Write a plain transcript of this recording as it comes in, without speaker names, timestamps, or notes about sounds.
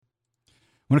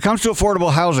When it comes to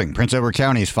affordable housing, Prince Edward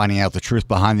County is finding out the truth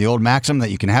behind the old maxim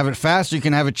that you can have it fast or you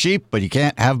can have it cheap, but you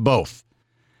can't have both.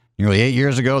 Nearly 8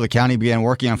 years ago, the county began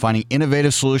working on finding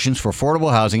innovative solutions for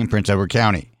affordable housing in Prince Edward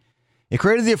County. It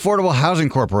created the Affordable Housing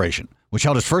Corporation, which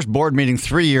held its first board meeting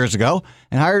 3 years ago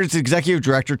and hired its executive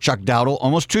director, Chuck Dowdle,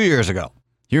 almost 2 years ago.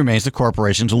 He remains the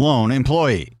corporation's lone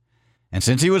employee. And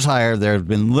since he was hired, there has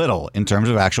been little in terms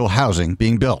of actual housing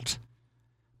being built.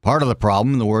 Part of the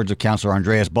problem, in the words of Councilor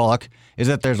Andreas Bullock, is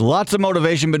that there's lots of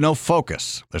motivation but no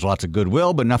focus. There's lots of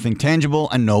goodwill but nothing tangible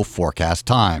and no forecast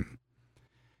time.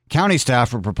 County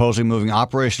staff are proposing moving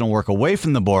operational work away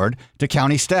from the board to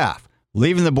county staff,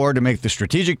 leaving the board to make the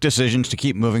strategic decisions to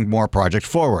keep moving more projects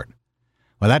forward.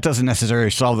 Well, that doesn't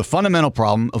necessarily solve the fundamental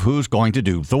problem of who's going to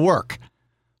do the work.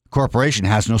 The corporation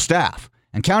has no staff,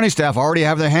 and county staff already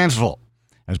have their hands full.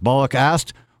 As Bullock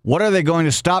asked, what are they going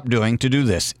to stop doing to do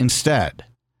this instead?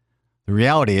 The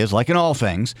reality is, like in all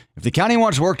things, if the county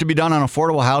wants work to be done on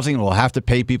affordable housing, it will have to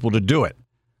pay people to do it.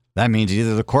 That means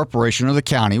either the corporation or the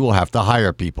county will have to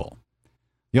hire people.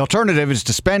 The alternative is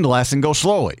to spend less and go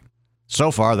slowly.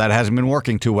 So far, that hasn't been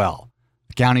working too well.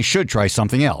 The county should try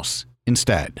something else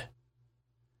instead.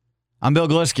 I'm Bill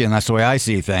Galiski, and that's the way I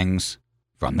see things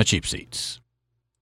from the cheap seats.